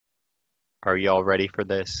Are y'all ready for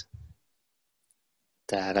this?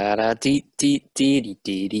 Da da da dee dee dee dee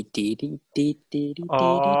dee dee dee dee dee dee dee dee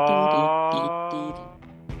dee dee dee dee.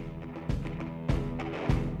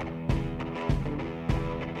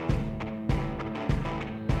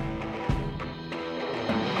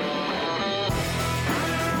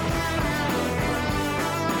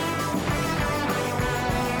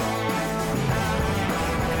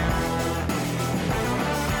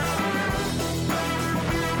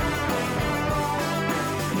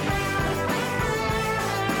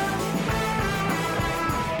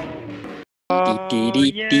 Oh,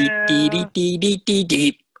 yeah.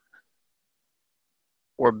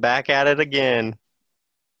 We're back at it again.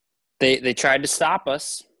 They tried to stop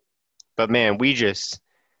us. But man, we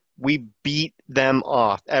beat them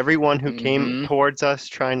off. Everyone who came Mm-hmm. towards us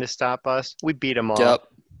trying to stop us, we beat them off. Yup.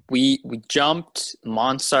 We jumped.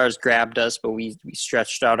 Monstars grabbed us, but we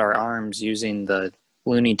stretched out our arms using the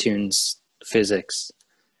Looney Tunes physics,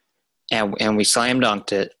 and we slam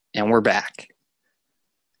dunked it, and we're back.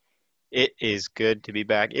 It is good to be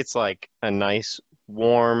back. It's like a nice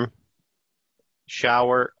warm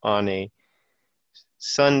shower on a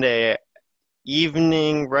Sunday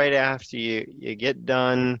evening right after you get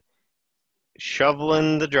done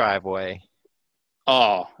shoveling the driveway.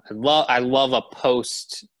 Oh, I love a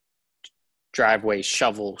post driveway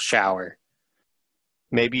shovel shower.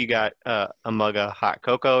 Maybe you got a mug of hot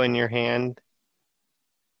cocoa in your hand.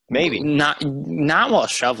 Maybe. Not while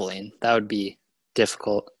shoveling. That would be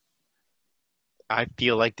difficult. I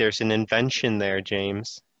feel like there's an invention there,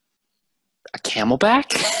 James. A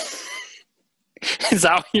camelback? Is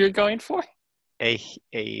that what you're going for? A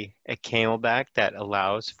camelback that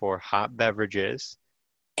allows for hot beverages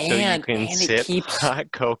so you And can and it sip keeps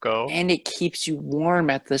hot cocoa. and it keeps you warm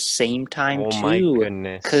at the same time Oh my too. Because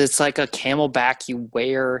goodness. it's like a camelback you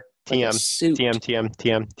wear like a TM, TM, suit. TM,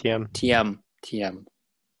 TM, TM. TM, TM.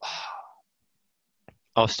 Oh,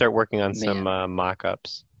 I'll start working on some man.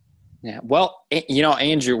 mock-ups. Yeah. Well,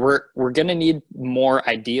 Andrew, we're gonna need more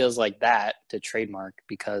ideas like that to trademark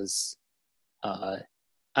because I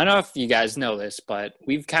don't know if you guys know this, but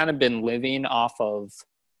we've kind of been living off of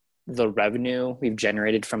the revenue we've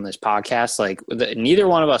generated from this podcast. Like neither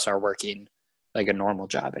one of us are working like a normal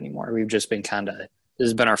job anymore. We've just been this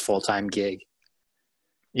has been our full-time gig.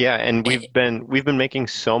 Yeah, and Eh, we've been making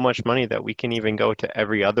so much money that we can even go to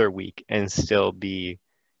every other week and still be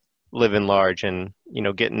living large and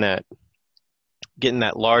getting that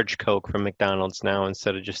large Coke from McDonald's now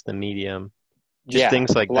instead of just the medium. Just Yeah,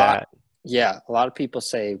 things like a lot. that. Yeah, a lot of people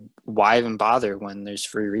say, "Why even bother when there's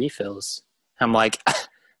free refills?" I'm like,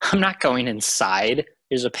 I'm not going inside.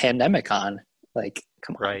 There's a pandemic on. Like,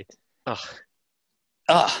 come on. Right. Ugh.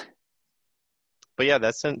 Ugh. But yeah,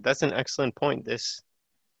 that's an excellent point. This,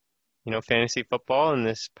 fantasy football and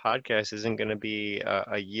this podcast isn't going to be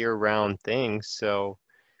a year-round thing, so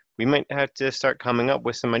we might have to start coming up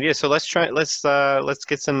with some ideas. So let's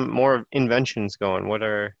get some more inventions going.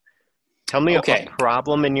 Tell me a Okay.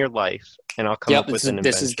 problem in your life and I'll come Yep. up with an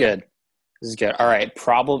This is invention. good. This is good. All right.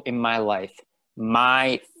 Problem in my life.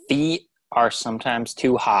 My feet are sometimes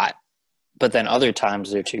too hot, but then other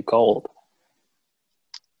times they're too cold.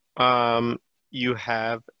 Um, you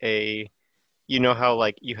have how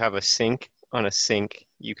like you have a sink. On a sink,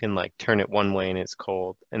 you can like turn it one way and it's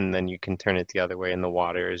cold, and then you can turn it the other way and the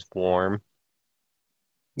water is warm.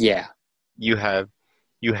 Yeah. You have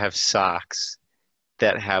you have socks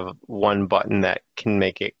that have one button that can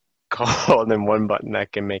make it cold and one button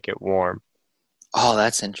that can make it warm. Oh,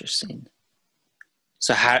 that's interesting.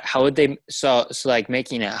 So how would they so like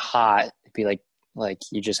making it hot it'd be like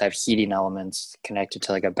you just have heating elements connected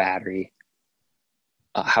to like a battery.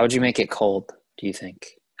 How would you make it cold, do you think?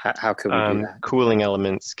 How could we do that? Cooling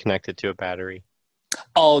elements connected to a battery.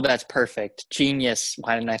 Oh, that's perfect. Genius.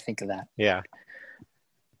 Why didn't I think of that? Yeah.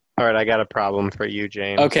 All right, I got a problem for you,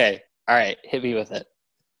 James. Okay. All right. Hit me with it.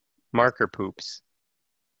 Marker poops.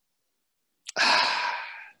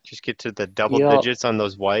 Just get to the double Feel digits on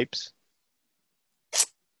those wipes.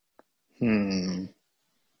 hmm.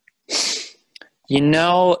 Do you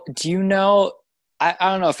know I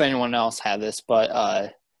don't know if anyone else had this,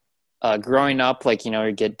 but growing up, like,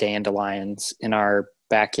 you get dandelions in our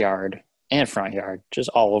backyard and front yard, just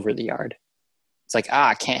all over the yard. It's like,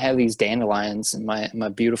 I can't have these dandelions in my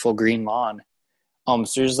beautiful green lawn. So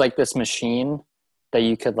there's like this machine that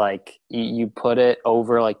you could like you put it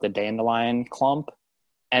over like the dandelion clump,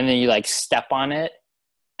 and then you like step on it,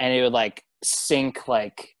 and it would like sink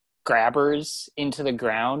like grabbers into the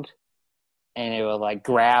ground, and it would like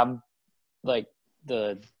grab like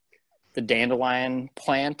the the dandelion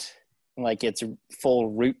plant and like its full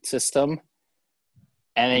root system,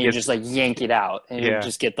 and then He you gets just like yank it out, and you yeah,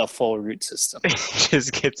 just get the full root system.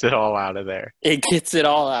 just gets it all out of there It gets it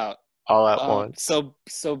all out. all at once. So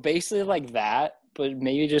basically like that, but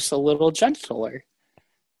maybe just a little gentler.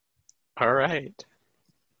 All right.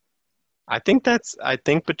 I think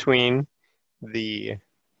between the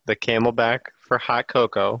the Camelback for hot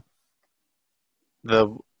cocoa,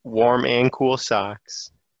 the warm and cool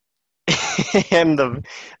socks, and the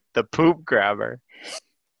poop grabber,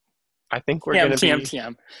 I think we're TM gonna TM be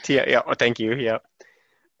TM. yeah, oh, thank you. Yeah.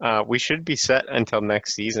 We should be set until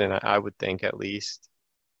next season, I would think at least.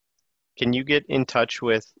 Can you get in touch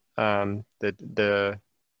with the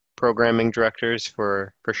programming directors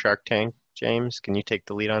for Shark Tank, James? Can you take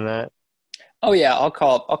the lead on that? Oh yeah, I'll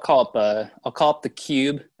call up the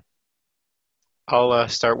cube. I'll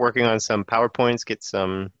start working on some PowerPoints, get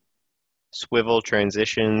some swivel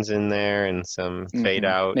transitions in there and some fade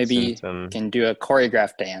outs and Maybe some can do a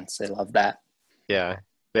choreographed dance. I love that. yeah.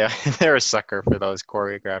 Yeah, they're a sucker for those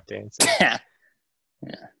choreographed dances. Yeah.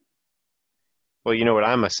 Well, you know what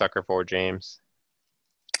I'm a sucker for, James.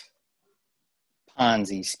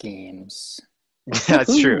 Ponzi schemes.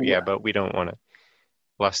 That's true, Woohoo! yeah, but we don't want to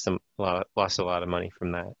lost a lot of money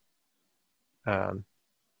from that. Um,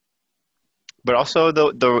 but also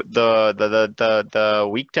the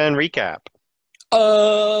week 10 recap.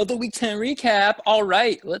 The week 10 recap. All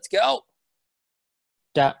right, let's go.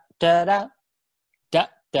 Da da da da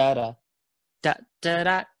da da da da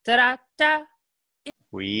da da da.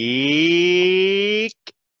 Week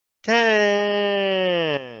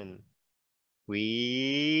 10.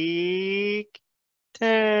 Week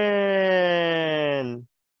 10.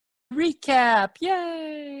 Recap.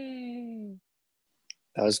 Yay.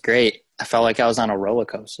 That was great. I felt like I was on a roller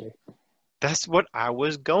coaster. That's what I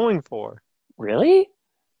was going for. Really?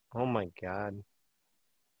 Oh my God.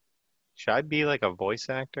 Should I be like a voice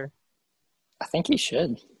actor? I think you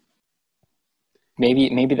should.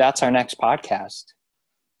 Maybe that's our next podcast.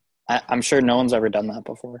 I'm sure no one's ever done that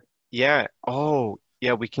before. Yeah. Oh,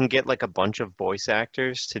 yeah, we can get like a bunch of voice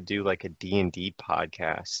actors to do like a D&D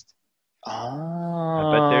podcast.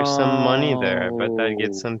 I bet there's some money there. I bet that'd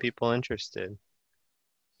get Oh, some people interested.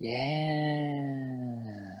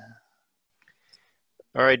 yeah.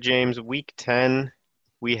 All right, James, week 10,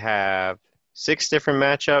 we have 6 different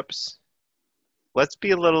matchups. Let's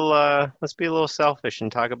be a little selfish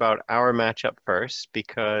and talk about our matchup first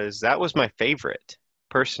because that was my favorite,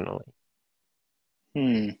 personally.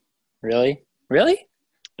 Really? Really?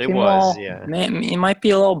 It was, Well, yeah. man, you might be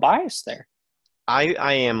a little biased there. I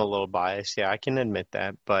am a little biased, yeah, I can admit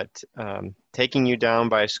that, but taking you down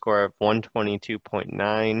by a score of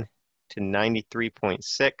 122.9 to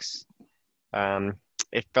 93.6,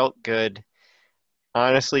 it felt good.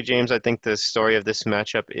 Honestly, James, I think the story of this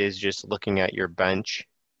matchup is just looking at your bench.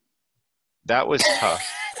 That was tough.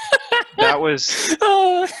 That was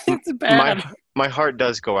Oh, it's bad. my heart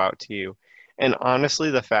does go out to you. And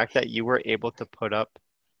honestly, the fact that you were able to put up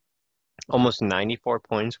almost 94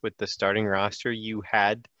 points with the starting roster you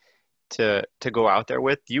had to go out there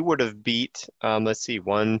with, you would have beat let's see,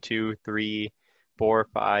 1, 2, 3, 4,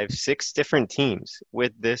 5, 6 different teams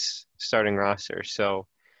with this starting roster. So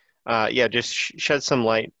yeah, just shed some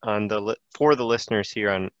light on for the listeners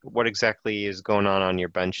here on what exactly is going on your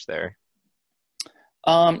bench there.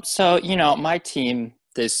 So my team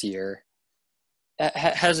this year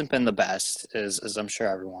hasn't been the best, as I'm sure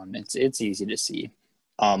everyone. It's easy to see.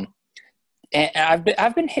 And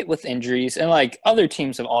I've been hit with injuries, and like other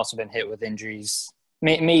teams have also been hit with injuries,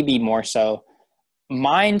 maybe more so.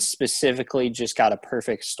 Mine specifically just got a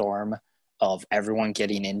perfect storm of everyone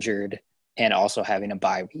getting injured and also having a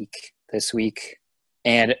bye week this week,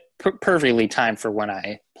 and perfectly timed for when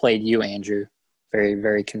I played you, Andrew, very,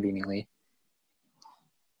 very conveniently.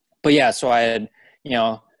 But yeah, so I had,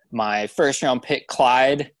 my first round pick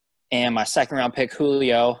Clyde and my second round pick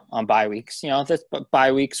Julio on bye weeks. That's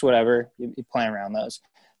bye weeks, whatever, you plan around those.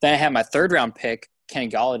 Then I had my third round pick Kenny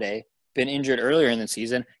Galladay, been injured earlier in the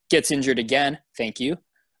season, gets injured again. Thank you.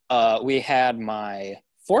 We had my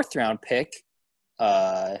fourth round pick.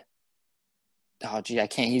 I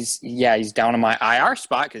can't. He's down in my IR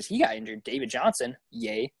spot because he got injured. David Johnson,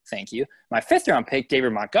 yay, thank you. My fifth round pick,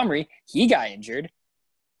 David Montgomery, he got injured.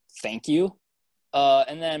 Thank you.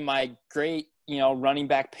 And then my great, running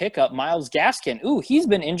back pickup, Myles Gaskin. Ooh, he's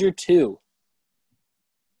been injured too.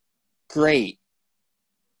 Great.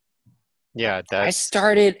 Yeah, I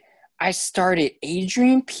started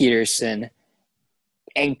Adrian Peterson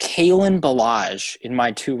and Kalen Ballage in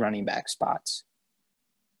my 2 running back spots.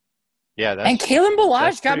 Yeah, And Kalen that's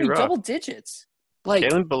Ballage got pretty me rough. double digits. Like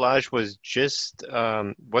Kalen Ballage was just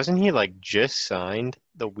wasn't he like just signed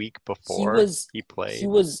the week he before was he he played?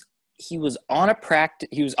 was he was on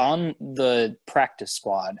the practice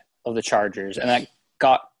squad of the Chargers, and that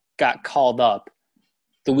got called up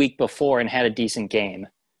the week before and had a decent game.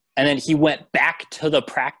 And then he went back to the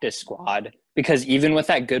practice squad because even with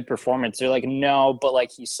that good performance, they're like, no, but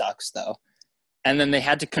like he sucks though. And then they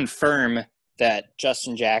had to confirm that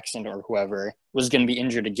Justin Jackson or whoever was going to be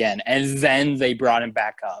injured again. And then they brought him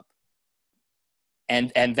back up.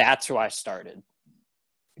 And that's who I started.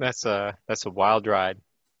 That's a wild ride.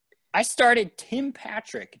 I started Tim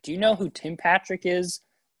Patrick. Do you know who Tim Patrick is?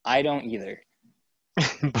 I don't either.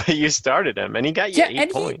 But you started him, and he got you Yeah,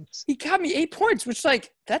 8 points. he got me 8 points, which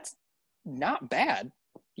like that's not bad.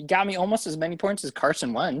 He got me almost as many points as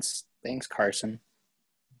Carson Wentz. Thanks, Carson.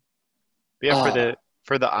 But yeah,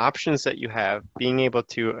 for the options that you have, being able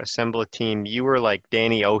to assemble a team, you were like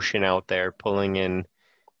Danny Ocean out there pulling in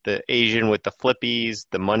the Asian with the flippies,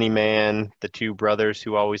 the money man, the two brothers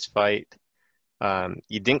who always fight.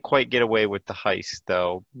 You didn't quite get away with the heist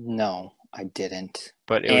though, No, I didn't.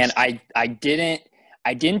 but it And was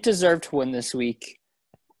I didn't deserve to win this week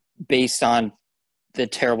based on the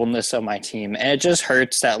terribleness of my team. And it just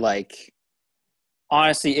hurts that like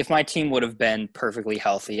honestly, if my team would have been perfectly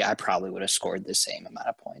healthy, I probably would have scored the same amount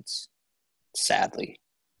of points. Sadly.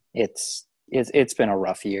 It's been a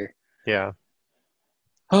rough year. yeah.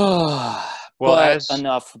 Well, but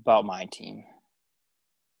enough about my team.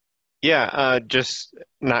 Yeah, just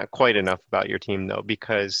not quite enough about your team though,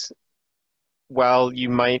 because while you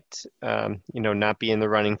might not be in the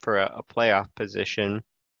running for a playoff position,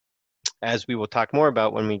 as we will talk more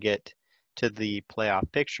about when we get to the playoff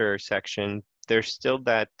picture section, there's still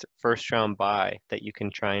that first round bye that you can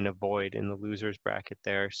try and avoid in the losers bracket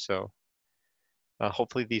there. So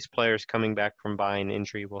hopefully these players coming back from bye and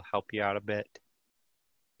injury will help you out a bit.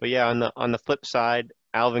 But yeah, on the flip side,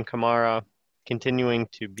 Alvin Kamara continuing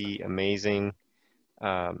to be amazing.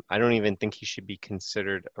 I don't even think he should be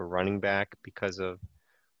considered a running back because of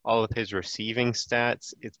all of his receiving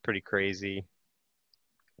stats. It's pretty crazy.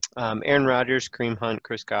 Aaron Rodgers, Kareem Hunt,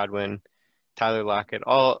 Chris Godwin, Tyler Lockett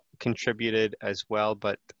all contributed as well,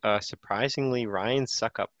 but surprisingly, Ryan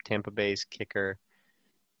Suckup, Tampa Bay's kicker,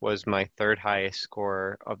 was my third highest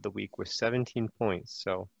scorer of the week with 17 points.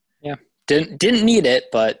 So yeah, didn't need it,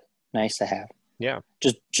 but nice to have. Yeah,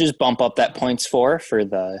 just bump up that points for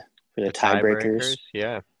the tiebreakers.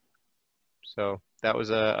 Yeah, so that was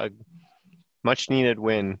a much needed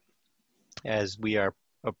win as we are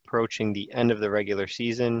approaching the end of the regular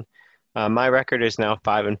season. My record is now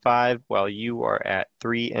 5-5, while you are at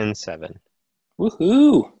 3-7.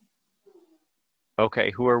 Woohoo!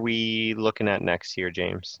 Okay, who are we looking at next here,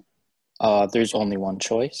 James? There's only one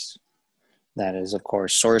choice. That is, of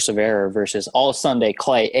course, Source of Error versus All Sunday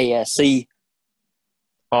Clay ASC.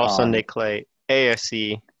 All Sunday Clay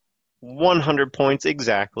ASC, 100 points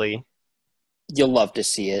exactly. You'll love to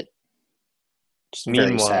see it. Just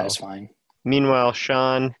very satisfying. Meanwhile,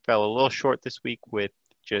 Sean fell a little short this week with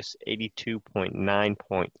just 82.9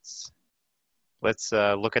 points. Let's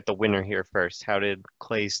look at the winner here first. How did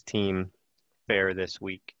Clay's team fare this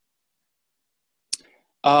week?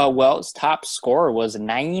 Well, his top scorer was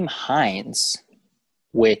Nyheim Hines,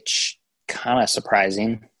 which kind of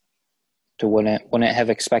surprising. Wouldn't have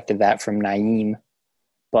expected that from Nyheim.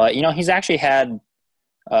 But, he's actually had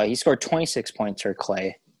he scored 26 points for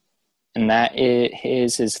Clay. And that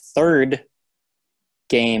is his third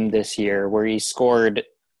game this year where he scored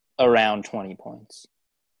around 20 points.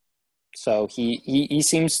 So he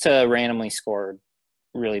seems to randomly score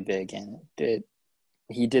really big, and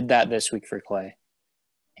he did that this week for Clay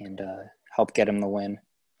and helped get him the win.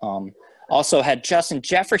 Also had Justin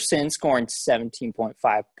Jefferson scoring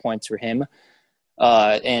 17.5 points for him.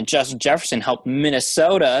 And Justin Jefferson helped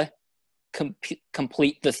Minnesota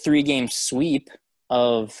complete the 3-game sweep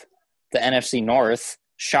of the NFC North,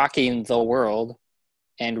 shocking the world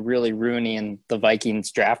and really ruining the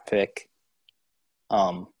Vikings draft pick.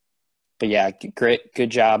 But yeah, good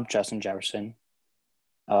job, Justin Jefferson.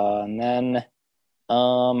 And then,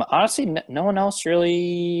 honestly, no one else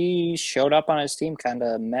really showed up on his team. Kind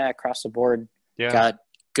of meh across the board. Yeah. Got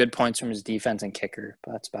good points from his defense and kicker,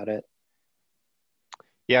 but that's about it.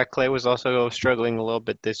 Yeah, Clay was also struggling a little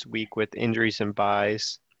bit this week with injuries and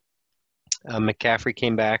buys. McCaffrey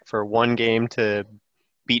came back for one game to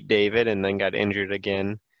beat David and then got injured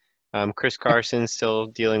again. Chris Carson still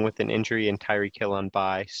dealing with an injury and Tyreek Hill on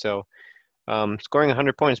bye. So scoring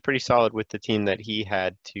 100 points pretty solid with the team that he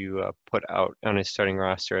had to put out on his starting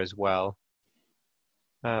roster as well.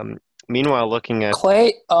 Meanwhile, looking at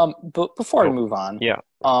Clay, but before we move on, yeah.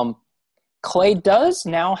 Clay does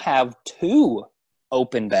now have 2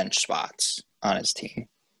 open bench spots on his team.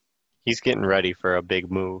 He's getting ready for a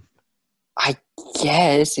big move. I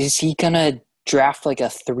guess, is he going to draft like a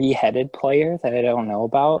 3-headed player that I don't know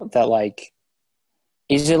about? That like,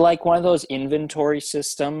 is it like one of those inventory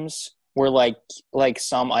systems where like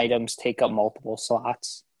some items take up multiple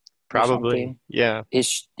slots or Probably, something? yeah.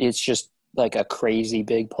 It's just like a crazy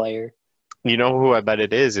big player. You know who I bet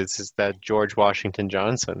it is? It's that George Washington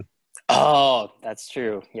Johnson. Oh, that's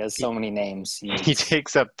true. He has He, so many names. he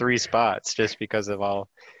takes up 3 spots just because of all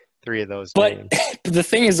 3 of those But names. the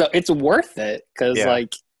thing is, it's worth it because Yeah.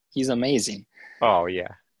 like he's amazing. Oh, yeah.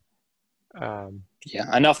 Um,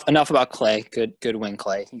 Yeah. Enough about Clay. Good win,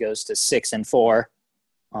 Clay. He goes to 6-4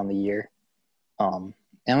 on the year. And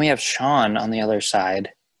we have Sean on the other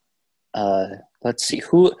side. Let's see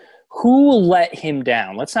who let him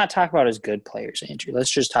down. Let's not talk about his good players, Andrew.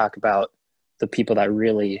 Let's just talk about the people that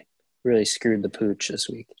really screwed the pooch this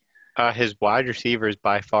week. his wide receivers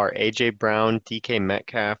by far, A.J. Brown, DK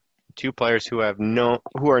Metcalf, 2 players who are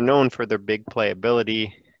known for their big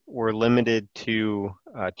playability, were limited to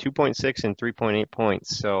 2.6 and 3.8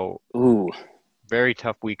 points. So Ooh. very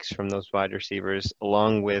tough weeks from those wide receivers,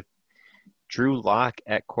 along with Drew Lock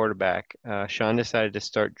at quarterback. Sean decided to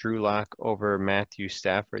start Drew Lock over Matthew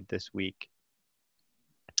Stafford this week,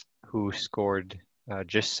 who scored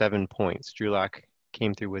just 7 points. Drew Lock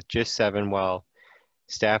came through with just 7, while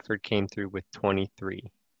Stafford came through with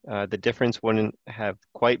 23. The difference wouldn't have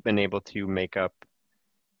quite been able to make up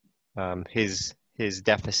his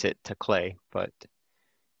deficit to Clay, but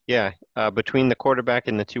yeah, between the quarterback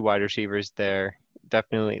and the 2 wide receivers there,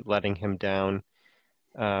 definitely letting him down.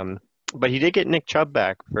 But he did get Nick Chubb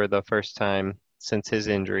back for the first time since his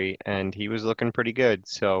injury, and he was looking pretty good.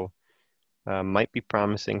 So might be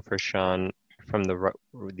promising for Sean from the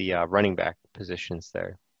running back positions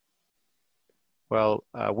there. Well,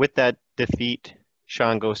 with that defeat,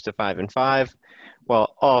 Sean goes to 5-5,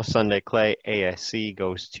 while All Sunday Clay ASC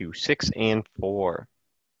goes to 6-4.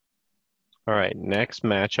 All right, next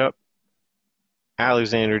matchup: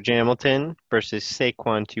 Alexander Jamilton versus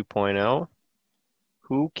Saquon 2.0.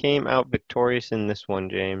 Who came out victorious in this one,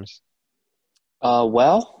 James?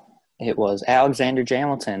 Well, it was Alexander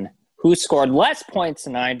Jamilton who scored less points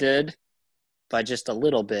than I did by just a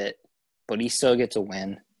little bit, but he still gets a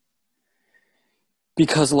win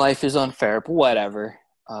because life is unfair. But whatever.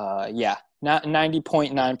 Yeah, not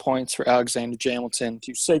 90.9 points for Alexander Jamilton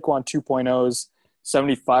to Saquon 2.0's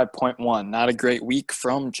 75.1. Not a great week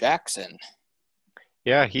from Jackson.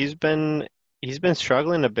 Yeah, he's been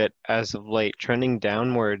struggling a bit as of late, trending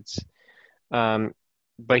downwards.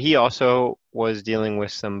 But he also was dealing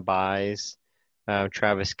with some buys.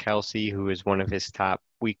 Travis Kelce, who is one of his top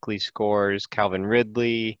weekly scorers, Calvin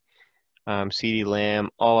Ridley, CeeDee Lamb,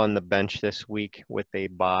 all on the bench this week with a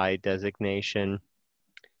bye designation.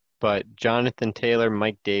 But Jonathan Taylor,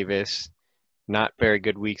 Mike Davis, not very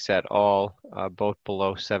good weeks at all, both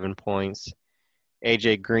below 7 points.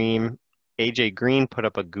 AJ Green put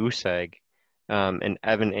up a goose egg, and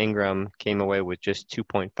Evan Ingram came away with just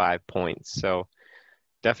 2.5 points. So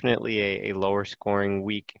definitely a lower scoring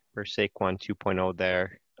week for Saquon 2.0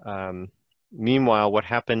 there. Meanwhile, what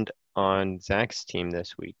happened on Zach's team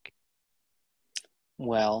this week?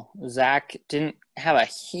 Well, Zach didn't have a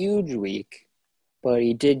huge week, but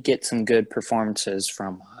he did get some good performances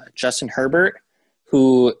from Justin Herbert,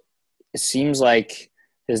 who seems like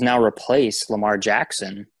has now replaced Lamar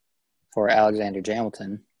Jackson for Alexander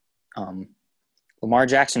Jamilton. Lamar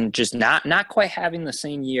Jackson just not quite having the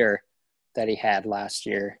same year that he had last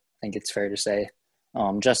year, I think it's fair to say.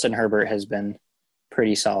 Justin Herbert has been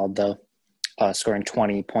pretty solid, though, scoring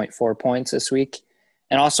 20.4 points this week.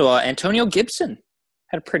 And also Antonio Gibson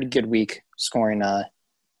had a pretty good week, scoring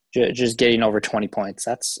just getting over 20 points.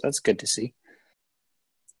 That's good to see.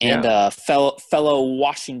 And Yeah. fellow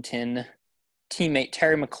Washington teammate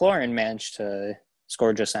Terry McLaurin managed to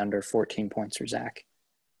score just under 14 points for Zach.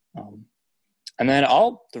 And then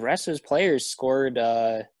all the rest of his players scored,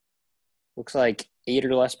 looks like 8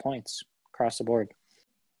 or less points across the board.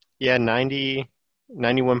 Yeah,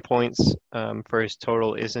 91 points for his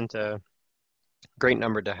total isn't a great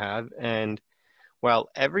number to have. And while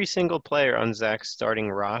every single player on Zach's starting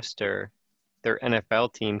roster, their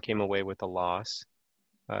NFL team came away with a loss,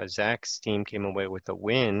 Zach's team came away with a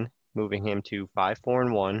win, moving him to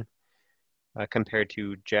 5-4-1, compared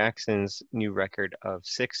to Jackson's new record of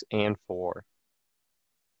 6-4.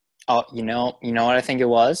 Oh, you know what I think it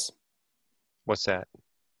was? What's that?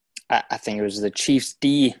 I think it was the Chiefs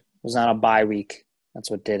D was on a bye week.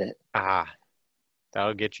 That's what did it.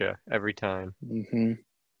 That'll get you every time. Mm-hmm.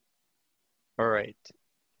 All right.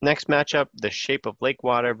 Next matchup, the Shape of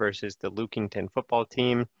Lakewater versus the Lukington football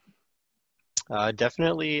team.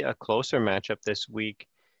 Definitely a closer matchup this week.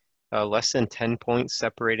 Less than 10 points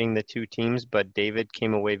separating the two teams, but David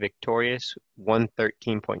came away victorious,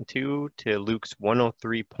 113.2 to Luke's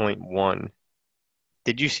 103.1.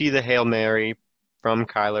 Did you see the Hail Mary from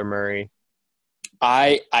Kyler Murray?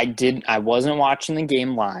 I wasn't watching the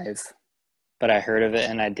game live, but I heard of it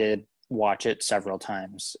and I did watch it several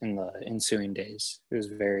times in the ensuing days. It was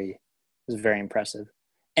very impressive.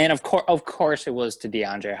 And of course it was to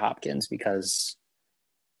DeAndre Hopkins because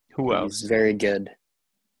Who he's else? very good.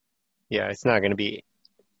 Yeah, it's not going to be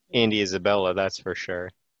Andy Isabella, that's for sure.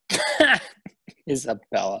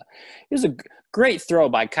 Isabella. It was a great throw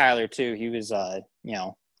by Kyler too. He was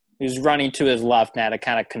he was running to his left and had to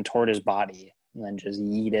kind of contort his body and then just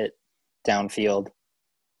yeet it downfield.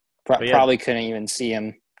 But yeah, Probably couldn't even see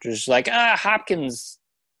him. Just like, Hopkins,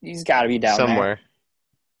 he's got to be down somewhere. there.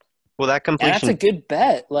 Well, that And that's a completion, good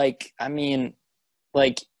bet. Like, I mean,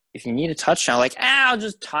 like if you need a touchdown, like, I'll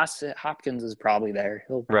just toss it. Hopkins is probably there.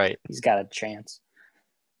 right. He's got a chance.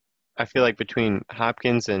 I feel like between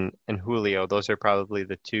Hopkins and Julio, those are probably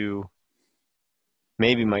the two,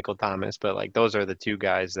 maybe Michael Thomas, but like those are the two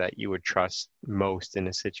guys that you would trust most in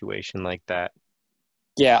a situation like that.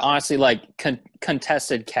 Yeah, honestly, like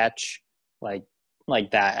contested catch, like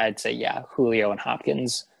that, I'd say yeah, Julio and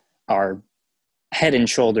Hopkins are head and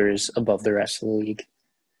shoulders above the rest of the league,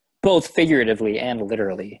 both figuratively and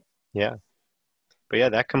literally. Yeah. But yeah,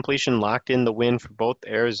 that completion locked in the win for both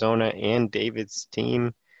Arizona and David's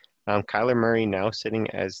team. Kyler Murray now sitting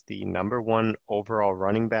as the #1 overall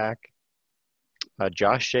running back.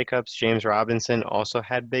 Josh Jacobs, James Robinson also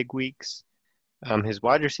had big weeks. His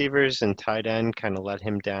wide receivers and tight end kind of let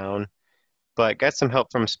him down, but got some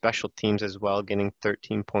help from special teams as well, getting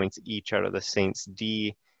 13 points each out of the Saints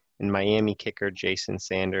D and Miami kicker Jason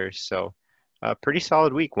Sanders. So a pretty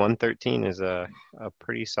solid week. 113 is a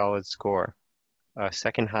pretty solid score.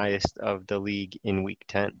 Second highest of the league in week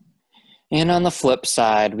 10. And on the flip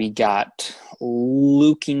side, we got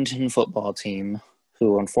Lukington football team,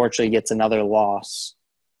 who unfortunately gets another loss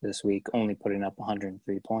this week, only putting up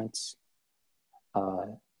 103 points.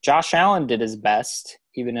 Josh Allen did his best,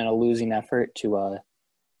 even in a losing effort, to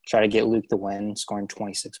try to get Luke the win, scoring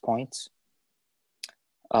 26 points.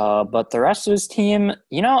 But the rest of his team,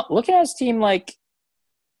 looking at his team, like,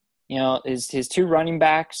 his two running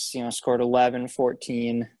backs, scored 11,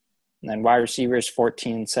 14, and then wide receivers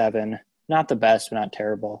 14, 7. Not the best, but not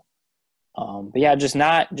terrible. But yeah, just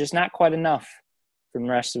not quite enough from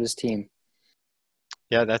the rest of his team.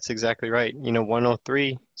 Yeah, that's exactly right.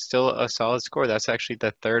 103, still a solid score. That's actually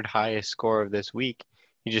the third highest score of this week.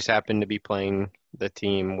 He just happened to be playing the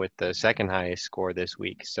team with the second highest score this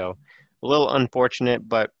week. So a little unfortunate,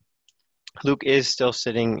 but Luke is still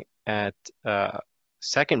sitting at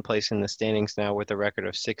second place in the standings now with a record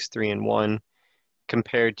of 6-3-1,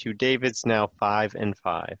 compared to David's now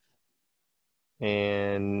 5-5.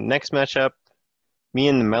 And next matchup, me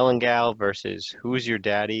and the Melon Gal versus Who's Your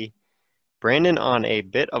Daddy? Brandon on a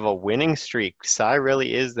bit of a winning streak. Cy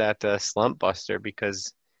really is that slump buster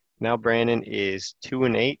because now Brandon is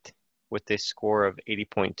 2-8 with a score of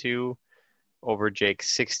 80.2 over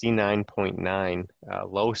Jake's 69.9.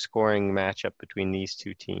 Low scoring matchup between these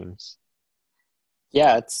two teams.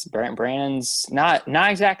 Yeah, it's Brandon's not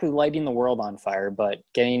exactly lighting the world on fire, but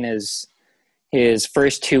getting his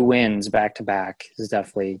first two wins back to back has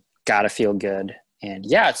definitely got to feel good. And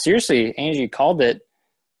yeah, seriously, Angie called it.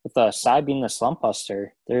 With Cy being the slump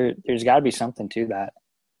buster, there's got to be something to that.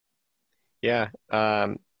 Yeah.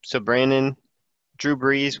 So Brandon, Drew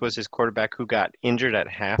Brees was his quarterback who got injured at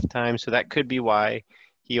halftime, so that could be why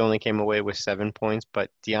he only came away with 7 points. But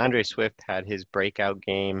DeAndre Swift had his breakout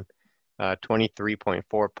game,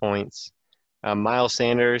 23.4 points. Miles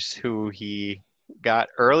Sanders, who he got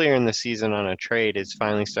earlier in the season on a trade, is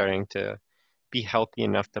finally starting to be healthy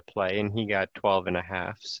enough to play, and he got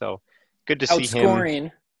 12.5. So good to see him.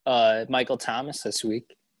 Outscoring Michael Thomas this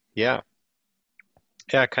week. Yeah.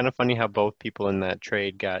 Yeah, kind of funny how both people in that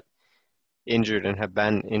trade got injured and have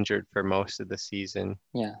been injured for most of the season.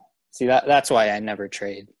 Yeah. See, that's why I never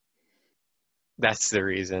trade. That's the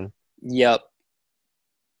reason. Yep.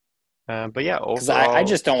 But yeah, Because overall, I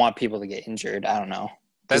just don't want people to get injured. I don't know.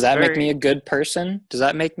 Does that's that make very. me a good person? Does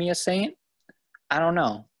that make me a saint? I don't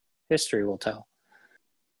know. History will tell.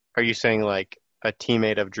 Are you saying like a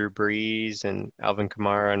teammate of Drew Brees and Alvin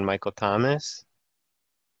Kamara and Michael Thomas?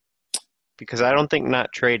 Because I don't think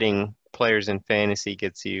not trading players in fantasy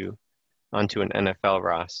gets you onto an NFL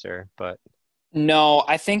roster, but No,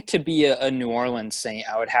 I think to be a New Orleans Saint,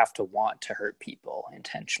 I would have to want to hurt people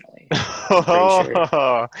intentionally. I'm pretty sure.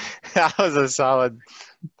 Oh, that was a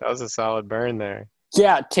solid burn there.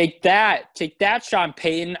 Yeah, take that. Take that, Sean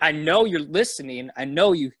Payton. I know you're listening. I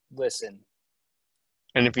know you listen.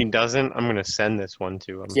 And if he doesn't, I'm gonna send this one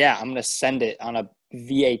to him. Yeah, I'm going to send it on a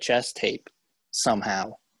VHS tape somehow.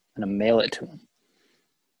 I'm going to mail it to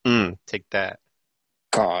him. Take that.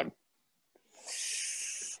 God.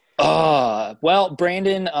 Well,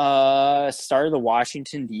 Brandon started the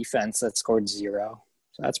Washington defense that scored 0.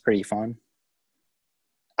 So that's pretty fun.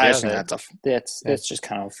 I Yeah, just think that's just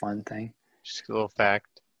kind of a fun thing. just a little fact.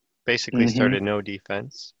 Basically started no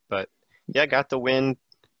defense, but yeah, got the win.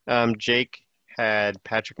 Jake had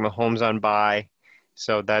Patrick Mahomes on bye,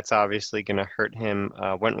 so that's obviously going to hurt him.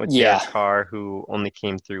 Went with Derek Carr, who only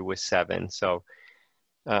came through with 7. So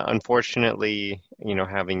unfortunately,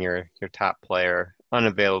 having your top player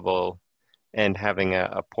unavailable and having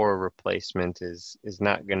a poor replacement is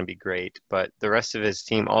not going to be great. But the rest of his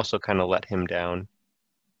team also kind of let him down.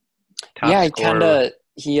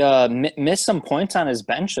 He missed some points on his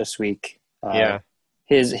bench this week. Yeah.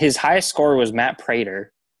 His highest score was Matt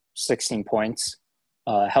Prater, 16 points,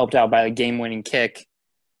 helped out by the game-winning kick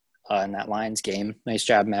in that Lions game. Nice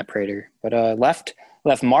job, Matt Prater. But left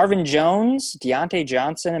Marvin Jones, Deontay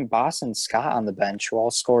Johnson, and Boston Scott on the bench, who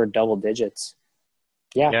all scored double digits.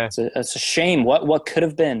 Yeah. It's a shame. What could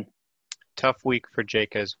have been? Tough week for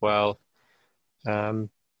Jake as well.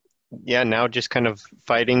 Now just kind of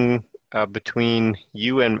fighting between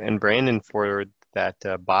you and Brandon for that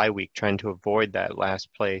bye week, trying to avoid that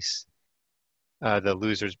last place, the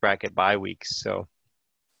losers bracket bye weeks. So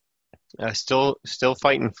still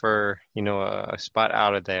fighting for a spot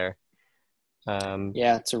out of there.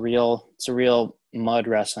 It's a real mud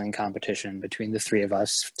wrestling competition between the three of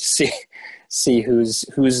us to see who's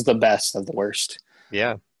the best of the worst.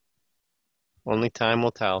 Yeah. Only time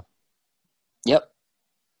will tell. Yep.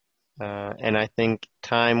 And I think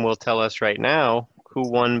time will tell us right now who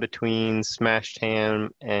won between Smashed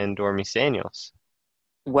Ham and Dormy Daniels.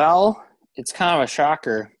 Well, it's kind of a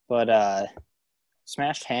shocker, but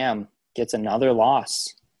Smashed Ham gets another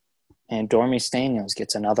loss, and Dormy Daniels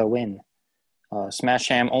gets another win. Smashed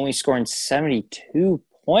Ham only scoring 72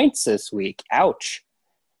 points this week. Ouch.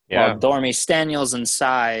 Yeah. While Dormy Daniels and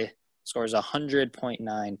Cy scores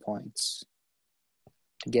 100.9 points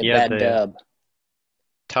to get that dub.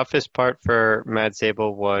 Toughest part for Mad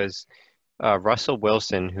Sable was Russell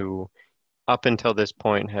Wilson, who up until this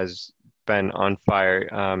point has been on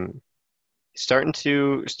fire. Starting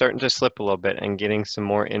to slip a little bit and getting some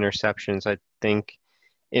more interceptions. I think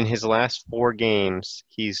in his last 4 games,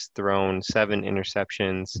 he's thrown 7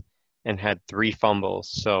 interceptions and had 3 fumbles.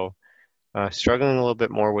 So struggling a little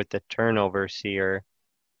bit more with the turnovers here,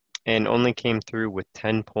 and only came through with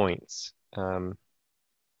 10 points.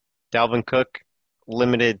 Dalvin Cook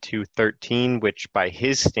limited to 13, which by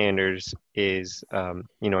his standards is a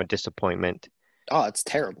disappointment. Oh, it's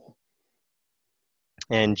terrible.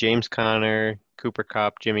 And James Conner, Cooper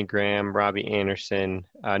Kupp, Jimmy Graham, Robbie Anderson,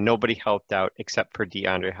 nobody helped out except for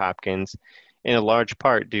DeAndre Hopkins, in a large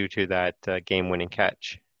part due to that game-winning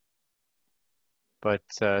catch. But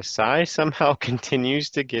Cy somehow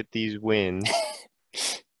continues to get these wins.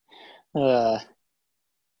 Man,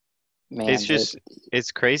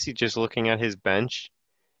 it's crazy just looking at his bench.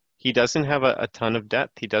 He doesn't have a ton of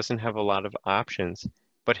depth. He doesn't have a lot of options,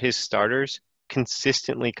 but his starters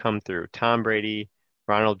consistently come through. Tom Brady,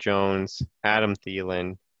 Ronald Jones, Adam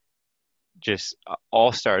Thielen, just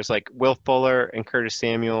all stars. Like Will Fuller and Curtis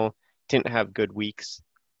Samuel didn't have good weeks,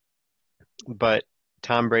 but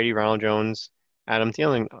Tom Brady, Ronald Jones, Adam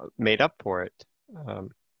Thielen made up for it.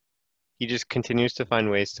 He just continues to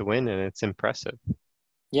find ways to win, and it's impressive.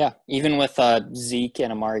 Yeah, even with Zeke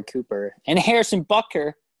and Amari Cooper and Harrison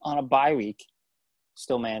Butker on a bye week,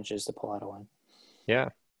 still manages to pull out a win. Yeah.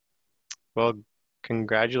 Well,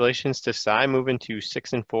 congratulations to Cy moving to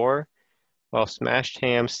 6-4, while Smashed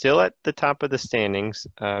Ham still at the top of the standings,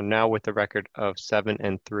 now with a record of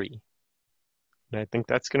 7-3. And I think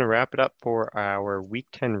that's going to wrap it up for our Week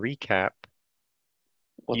 10 recap.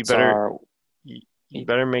 You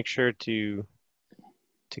better make sure to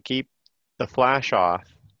keep the flash off,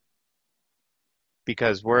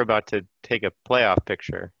 because we're about to take a playoff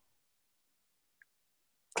picture.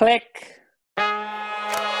 Click.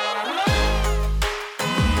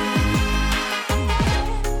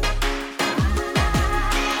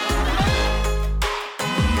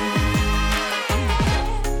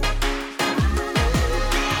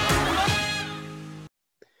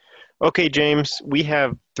 Okay, James, we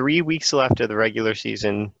have 3 weeks left of the regular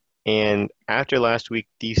season. And after last week,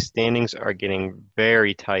 these standings are getting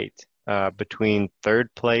very tight. Between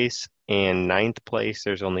third place and ninth place,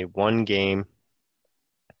 there's only one game.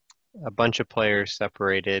 A bunch of players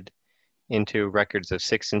separated into records of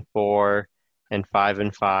 6-4 and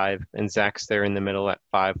 5-5, and Zach's there in the middle at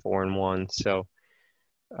 5-4-1. So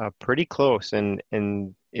pretty close, and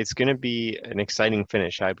it's going to be an exciting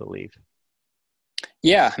finish, I believe.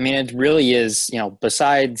 Yeah, I mean, it really is.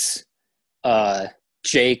 Besides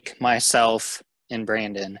Jake, myself, and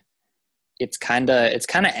Brandon, it's kind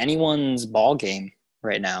of anyone's ball game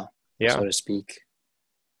right now, so to speak.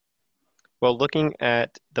 Well, looking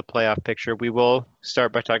at the playoff picture, we will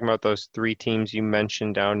start by talking about those three teams you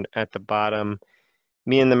mentioned down at the bottom.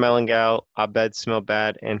 Me and the Melon Gal, Abed Smell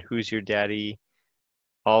Bad, and Who's Your Daddy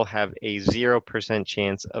all have a 0%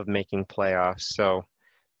 chance of making playoffs. So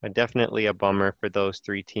definitely a bummer for those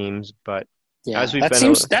three teams. But as we've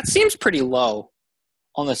that seems pretty low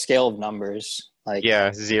on the scale of numbers. Like,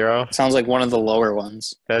 yeah, 0. Sounds like one of the lower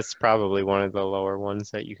ones. That's probably one of the lower ones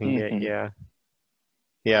that you can get. Yeah.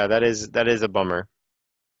 Yeah, that is a bummer.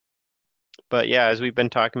 But yeah, as we've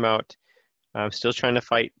been talking about, I'm still trying to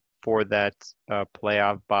fight for that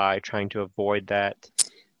playoff bye, trying to avoid that.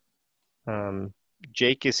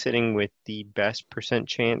 Jake is sitting with the best percent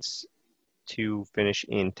chance to finish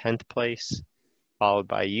in 10th place, followed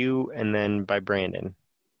by you and then by Brandon.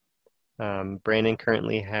 Brandon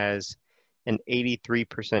currently has an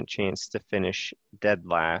 83% chance to finish dead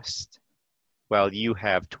last, while you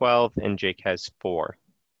have 12 and Jake has 4.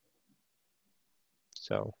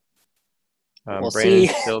 So we'll Brandon's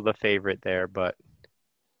see. still the favorite there, but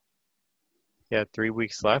yeah, 3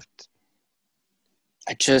 weeks left.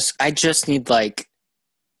 I just need like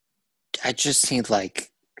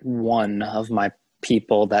one of my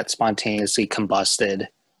people that spontaneously combusted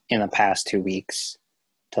in the past 2 weeks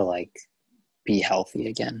to like be healthy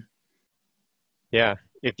again. Yeah,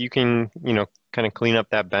 if you can, kind of clean up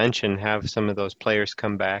that bench and have some of those players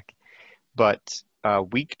come back. But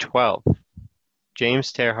week 12,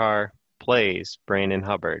 James Terhar plays Brandon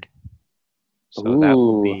Hubbard. So that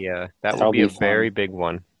will be a very big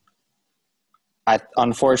one.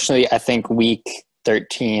 Unfortunately, I think week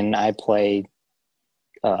 13 I play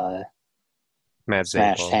Matt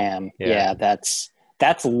Smashed Zabel. Ham. Yeah, that's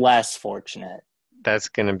less fortunate. That's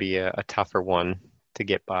going to be a tougher one to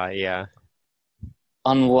get by, yeah.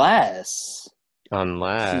 Unless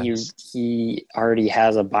he already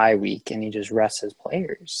has a bye week and he just rests his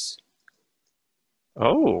players.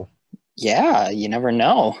 Oh. Yeah, you never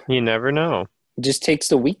know. You never know. He just takes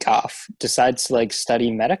the week off, decides to like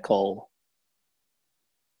study medical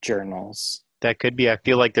journals. That could be. I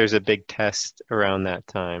feel like there's a big test around that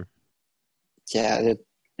time. Yeah,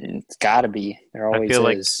 it's got to be. There always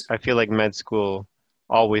is. I feel like med school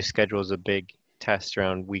always schedules a big test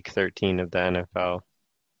around week 13 of the NFL.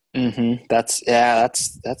 That's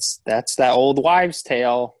that old wives'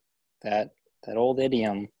 tale, that old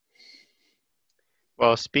idiom.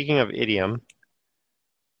 Well, speaking of idiom,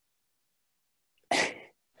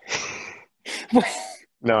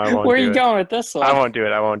 no, I won't. Where are you going with this one? I won't do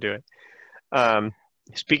it.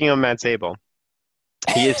 Speaking of Matt Zabel,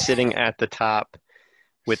 he is sitting at the top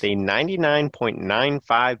with a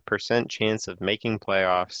 99.95% chance of making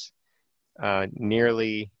playoffs.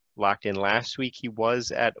 Nearly locked in. Last week he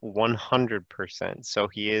was at 100%, so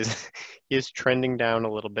he is trending down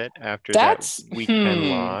a little bit after that week 10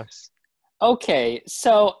 loss. Okay,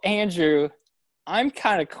 so Andrew, I'm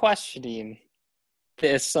kind of questioning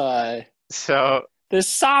this. This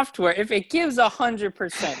software, if it gives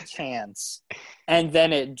 100% chance, and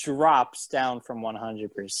then it drops down from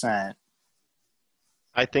 100%.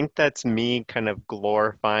 I think that's me kind of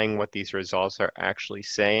glorifying what these results are actually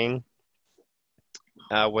saying.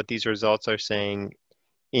 What these results are saying,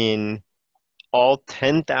 in all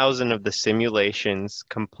 10,000 of the simulations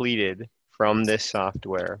completed from this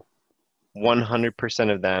software,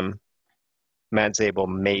 100% of them, Matt Zabel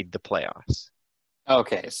made the playoffs.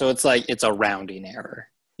 Okay, so it's like it's a rounding error.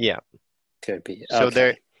 Yeah. Could be. So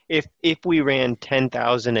there, if we ran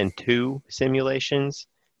 10,002 simulations,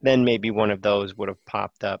 then maybe one of those would have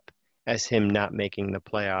popped up as him not making the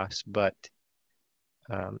playoffs. But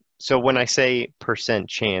so when I say percent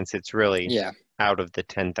chance, it's really out of the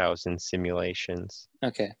 10,000 simulations.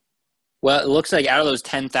 Okay. Well, it looks like out of those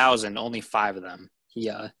 10,000, only 5 of them he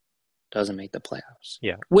doesn't make the playoffs.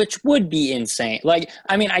 Yeah. Which would be insane. Like,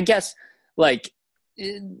 I mean, I guess like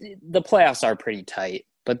the playoffs are pretty tight,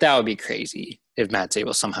 but that would be crazy if Matt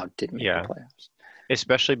Zabel somehow did make the playoffs.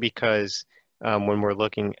 Especially because when we're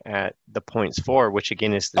looking at the points for, which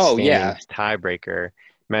again is the standings tiebreaker,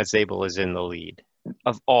 Matt Zabel is in the lead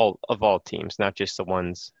of all teams, not just the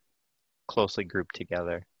ones closely grouped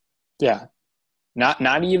together. Yeah.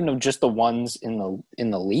 Not even just the ones in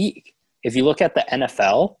the league. If you look at the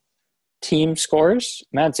NFL team scores,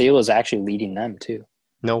 Matt Zabel is actually leading them too.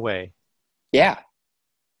 No way. Yeah.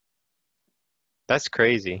 That's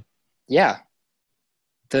crazy. Yeah.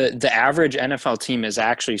 The average NFL team is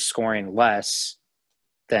actually scoring less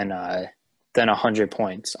than 100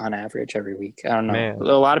 points on average every week. I don't know. Man,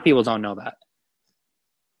 A lot of people don't know that.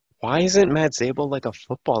 why isn't Matt Zabel like a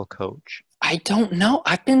football coach? I don't know.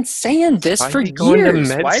 I've been saying this Why for is he going to years.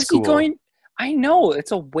 med Why is he school? going? I know.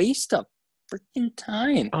 It's a waste of freaking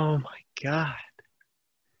time. Oh my God.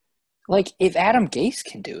 Like, if Adam Gase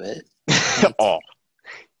can do it. Like, Oh,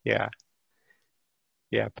 yeah.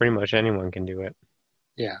 Yeah, pretty much anyone can do it.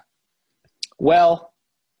 yeah. Well,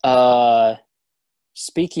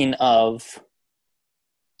 speaking of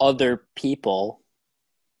other people,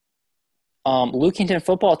 Lukington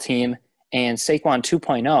football team and Saquon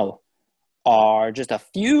 2.0 are just a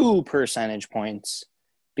few percentage points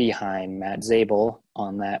behind Matt Zabel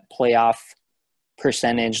on that playoff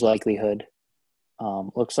percentage likelihood.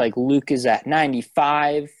 Looks like Luke is at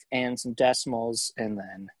 95 and some decimals, and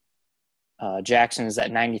then Jackson is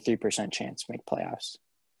at 93% chance to make playoffs.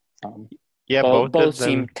 Yeah, Both both of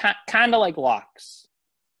seem them. kind of like locks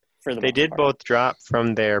for the They most did part. both drop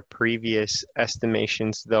from their previous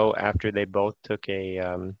estimations, though, after they both took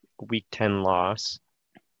a Week 10 loss.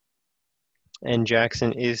 And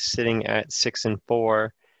Jackson is sitting at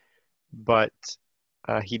 6-4, but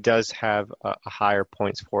he does have a higher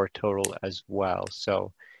points for total as well.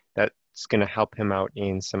 So that's going to help him out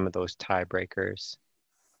in some of those tiebreakers.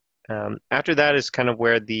 After that is kind of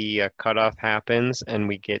where the cutoff happens, and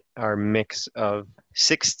we get our mix of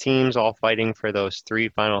 6 teams all fighting for those 3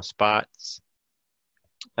 final spots.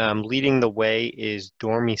 Leading the way is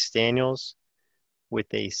Dormy Staniels with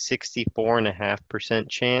a 64.5%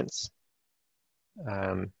 chance.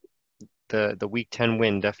 The Week 10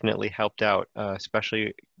 win definitely helped out,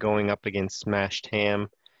 especially going up against Smashed Ham.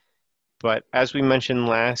 But as we mentioned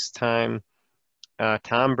last time,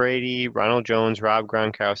 Tom Brady, Ronald Jones, Rob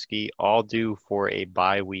Gronkowski all due for a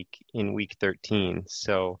bye week in Week 13.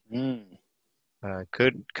 So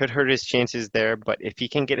could hurt his chances there. But if he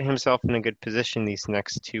can get himself in a good position these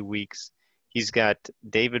next 2 weeks, he's got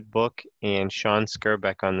David Book and Sean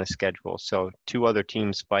Skirbeck on the schedule. So 2 other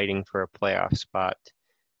teams fighting for a playoff spot.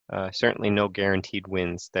 Certainly no guaranteed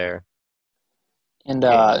wins there. And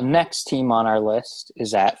next team on our list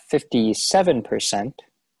is at 57%,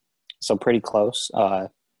 so pretty close. And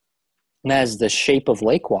that is the Shape of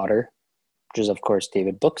Lakewater, which is, of course,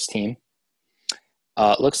 David Book's team.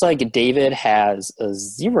 Looks like David has a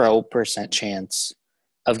 0% chance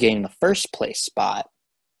of getting the first place spot,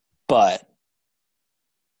 but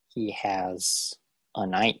he has a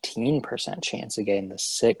 19% chance of getting the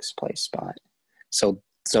 6th place spot. So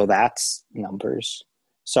that's numbers.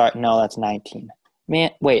 Sorry, no, that's 19.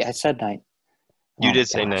 Man, wait, I said 9. You did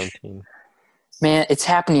say 19. Man, it's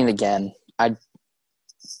happening again. I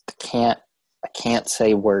can't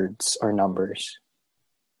say words or numbers.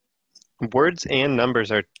 Words and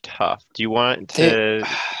numbers are tough. Do you want to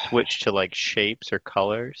switch to like shapes or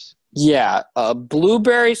colors? Yeah,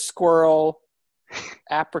 blueberry, squirrel,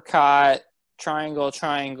 apricot, triangle,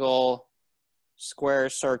 square,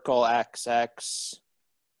 circle, XX.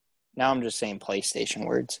 Now I'm just saying PlayStation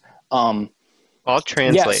words. I'll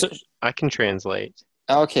translate. Yeah, I can translate.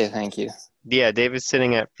 Okay, thank you. Yeah, David's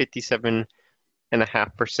sitting at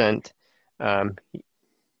 57.5%.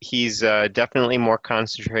 He's definitely more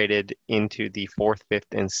concentrated into the 4th,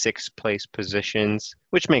 5th, and 6th place positions,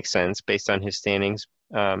 which makes sense based on his standings.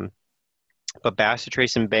 But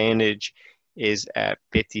Bacitracin and Bandage is at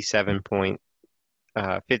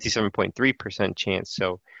 57.3% chance,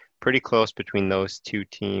 so pretty close between those 2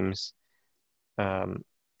 teams.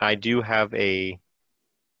 I do have a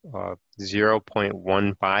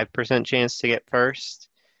 0.15% chance to get first.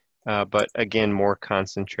 But again, more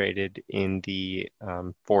concentrated in the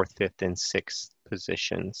 4th, 5th, and 6th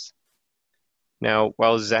positions. Now,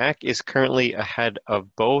 while Zach is currently ahead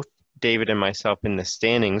of both David and myself in the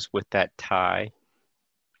standings with that tie,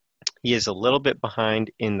 he is a little bit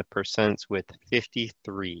behind in the percents with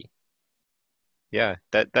 53. Yeah,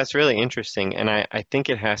 that's really interesting, and I think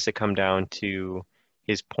it has to come down to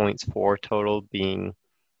his points for total being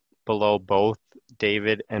below both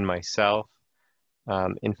David and myself.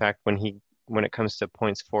 In fact, when it comes to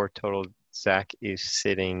points for total, Zach is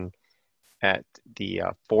sitting at the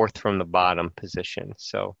 4th from the bottom position.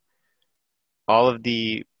 So all of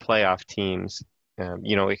the playoff teams,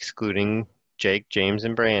 excluding Jake, James,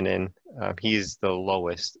 and Brandon, he's the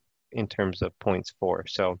lowest in terms of points for.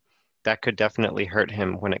 So that could definitely hurt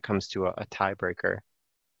him when it comes to a tiebreaker.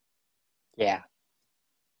 Yeah.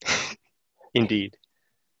 Indeed.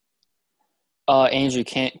 Andrew,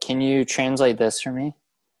 can you translate this for me?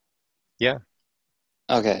 Yeah.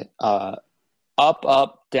 Okay. Up,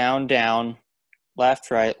 up, down, down, left,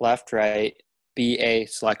 right, BA,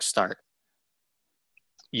 select, start.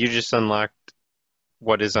 You just unlocked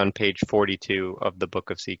what is on page 42 of the Book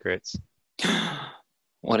of Secrets.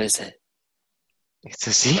 What is it? It's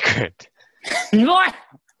a secret. What?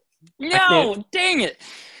 I can't. No, dang it.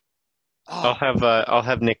 Oh, I'll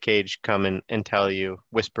have Nick Cage come and tell you,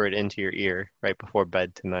 whisper it into your ear right before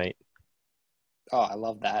bed tonight. I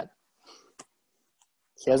love that.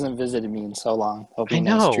 He hasn't visited me in so long. It'll be I a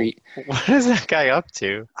nice know. treat. What is that guy up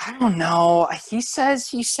to? I don't know. He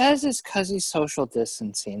says it's because he's social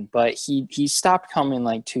distancing, but he stopped coming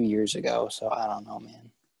like 2 years ago. So I don't know,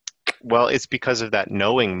 man. Well, it's because of that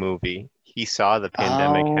Knowing movie. He saw the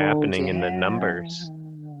pandemic Oh happening in the yeah, numbers.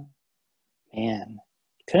 man.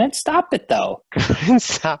 Couldn't stop it though.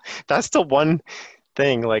 That's the one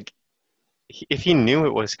thing. Like, if he knew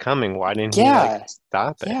it was coming, why didn't he like Yeah,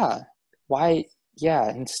 stop it? yeah. Why? Yeah.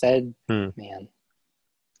 Instead, Hmm. man.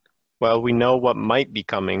 Well, we know what might be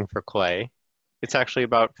coming for Clay. It's actually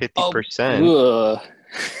about Oh, 50%.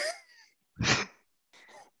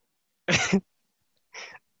 ugh.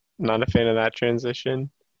 Not a fan of that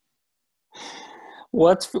transition.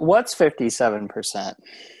 What's 57%?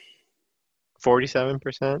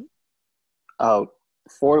 47%. Oh,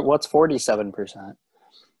 what's 47%?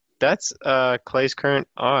 That's Clay's current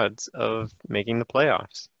odds of making the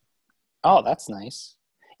playoffs. Oh, that's nice.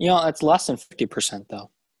 It's less than 50%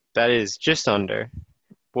 though. That is just under.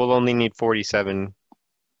 We'll only need 47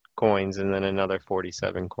 coins and then another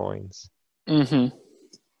 47 coins. Mm-hmm.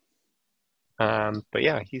 But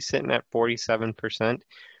yeah, he's sitting at 47%,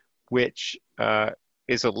 which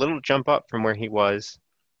is a little jump up from where he was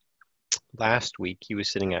last week. He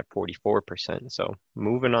was sitting at 44%. So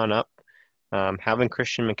moving on up, having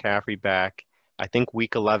Christian McCaffrey back. I think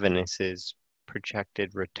week 11 is his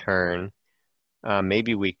projected return,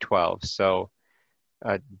 maybe week 12. So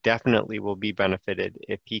definitely will be benefited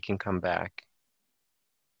if he can come back.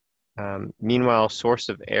 Meanwhile, source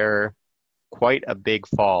of error, quite a big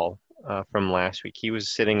fall from last week. He was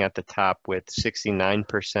sitting at the top with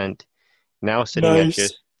 69%, now sitting at Nice.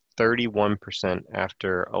 just 31%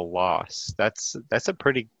 after a loss. That's a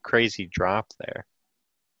pretty crazy drop there.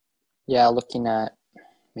 Yeah, looking at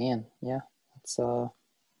man, yeah.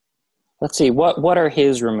 Let's see. What are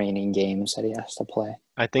his remaining games that he has to play?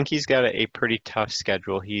 I think he's got a pretty tough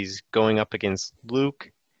schedule. He's going up against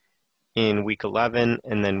Luke in week 11,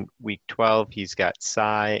 and then week 12 he's got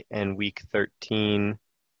Cy, and week 13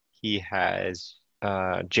 he has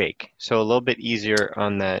Jake. So a little bit easier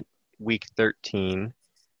on that week 13,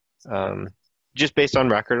 just based on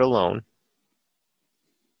record alone.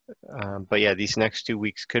 But yeah, these next 2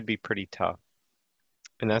 weeks could be pretty tough.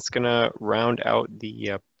 And that's going to round out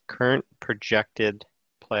the current projected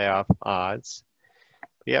playoff odds.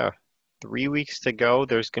 But yeah, 3 weeks to go.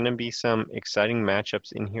 There's going to be some exciting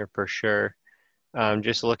matchups in here for sure.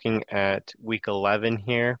 Just looking at week 11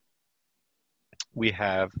 here, we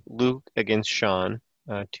have Luke against Sean,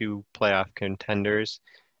 two playoff contenders,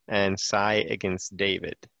 and Cy against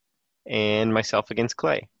David, and myself against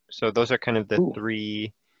Clay. So those are kind of the Ooh.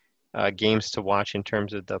 three games to watch in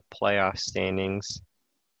terms of the playoff standings.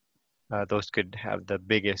 Those could have the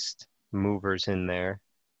biggest movers in there.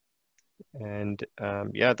 And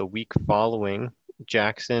yeah, the week following,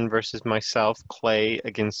 Jackson versus myself, Clay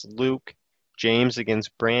against Luke, James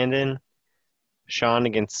against Brandon, Sean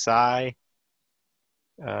against Cy,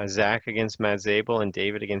 Zach against Matt Zabel, and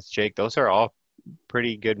David against Jake. Those are all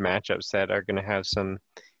pretty good matchups that are going to have some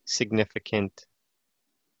significant,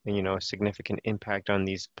 significant impact on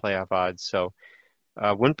these playoff odds. So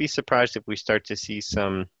wouldn't be surprised if we start to see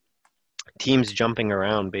some teams jumping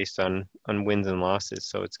around based on wins and losses.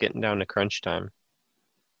 So it's getting down to crunch time.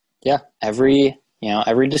 Yeah, every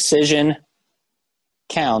decision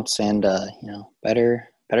counts, and better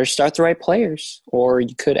start the right players, or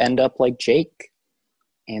you could end up like Jake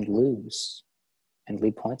and lose and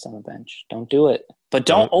leave points on the bench. Don't do it, but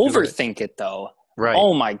don't overthink it though. Right.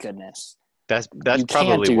 Oh my goodness, that's you probably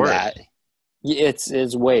can't do worse. that.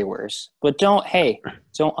 It's way worse. But don't underthink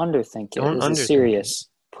it. Don't This underthink is serious.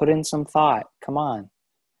 Put in some thought. Come on.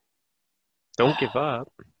 Don't give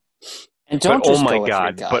up. And don't just go with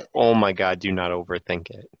your But gut. oh my God, do not overthink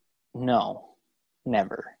it. No,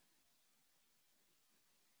 never.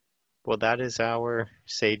 Well, that is our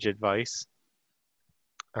sage advice,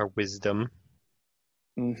 our wisdom.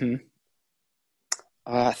 Mm-hmm.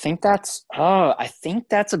 I think that's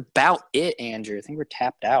about it, Andrew. I think we're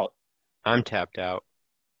tapped out. I'm tapped out.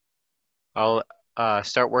 I'll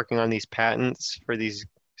start working on these patents for these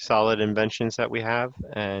solid inventions that we have,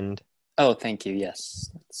 and Oh, thank you.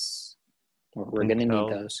 Yes, we're gonna need until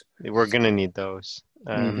those. we're gonna need those.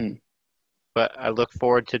 Mm-hmm. But I look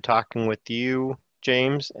forward to talking with you,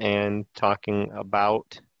 James, and talking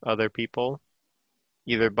about other people,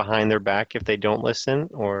 either behind their back if they don't listen,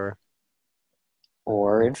 or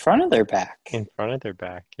Or in front of their back, in front of their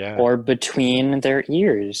back. Yeah. or between their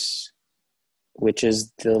ears, which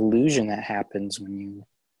is the illusion that happens when you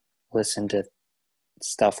listen to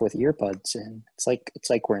stuff with earbuds in. It's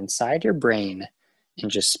like we're inside your brain and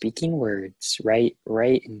just speaking words right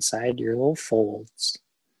inside your little folds.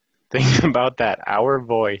 Think about that. Our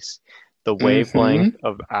voice, the Mm-hmm. wavelength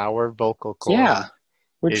of our vocal cords Yeah.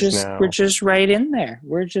 We're is just we're now just right in there.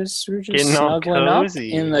 We're just getting all snuggling up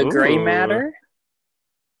cozy. in the gray Ooh. matter.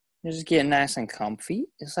 You're just getting nice and comfy.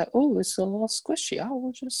 It's like, oh, it's a little squishy. Oh,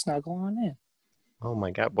 we'll just snuggle on in. Oh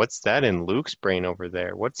my God. What's that in Luke's brain over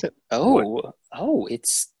there? What's it? What? Oh,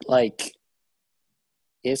 it's like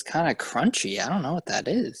it's kind of crunchy. I don't know what that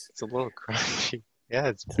is. It's a little crunchy. Yeah,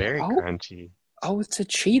 it's very Oh, crunchy. oh, it's a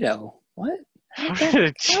Cheeto. What? How How did that? did a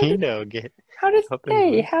How did? Cheeto get How did? up in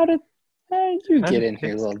Hey, Luke? how did you How get did in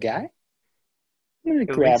here, this little guy? guy? I'm gonna At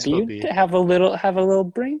grab least we'll you be. to have a little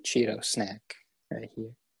brain Cheeto snack right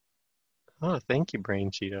here. Oh, thank you, Brain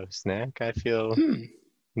Cheeto snack. I feel Hmm.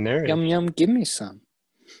 Yum nourished. yum. Give me some.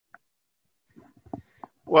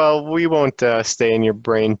 Well, we won't stay in your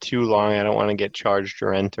brain too long. I don't want to get charged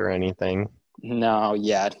rent or anything. No,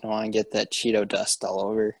 yeah, I don't want to get that Cheeto dust all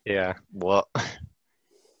over. Yeah. Well,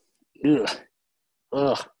 Ugh.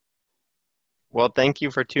 Ugh. well, thank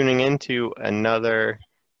you for tuning in to another,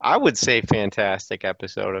 I would say, fantastic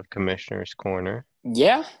episode of Commissioner's Corner.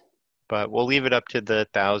 Yeah. But we'll leave it up to the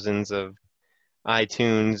thousands of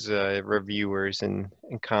iTunes reviewers and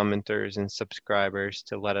commenters and subscribers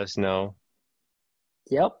to let us know.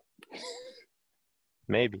 Yep.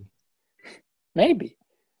 Maybe. Maybe.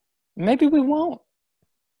 Maybe we won't.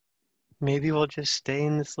 Maybe we'll just stay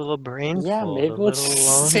in this little brain Yeah, fold a maybe we'll little just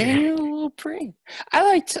longer. stay in a little brain. I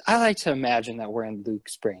like to imagine that we're in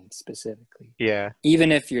Luke's brain specifically. Yeah.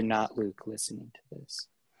 Even if you're not Luke listening to this.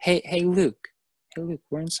 Hey Luke. Hey Luke,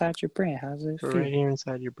 we're inside your brain. How does it We're feel? right here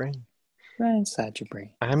inside your brain. Right inside your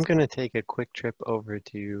brain. I'm gonna take a quick trip over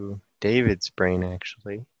to David's brain,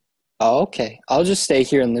 actually. Oh, okay. I'll just stay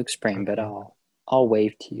here in Luke's brain, but Okay. I'll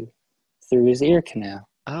wave to you through his ear canal.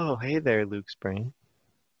 Oh, hey there, Luke's brain.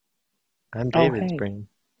 I'm Oh, David's hey. brain.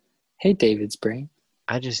 Hey David's brain.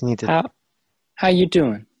 I just need to. How you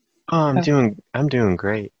doing? Oh, I'm How, doing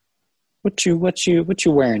great. what you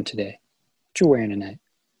wearing today? What you wearing tonight?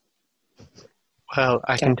 Well,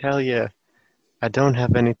 I Got can tell you, I don't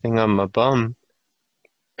have anything on my bum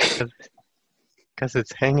because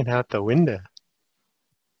it's hanging out the window.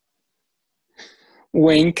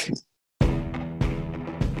 wink.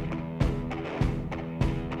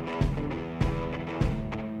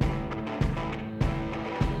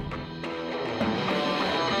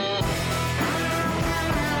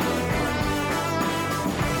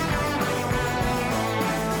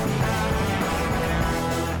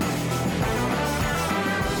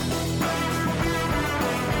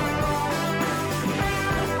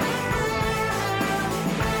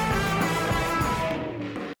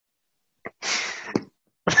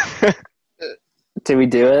 Did we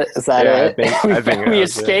do it? Is that Yeah, it? I think that we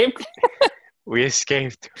was it. escaped? We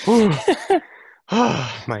escaped. Whew.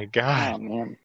 Oh my God. Oh man.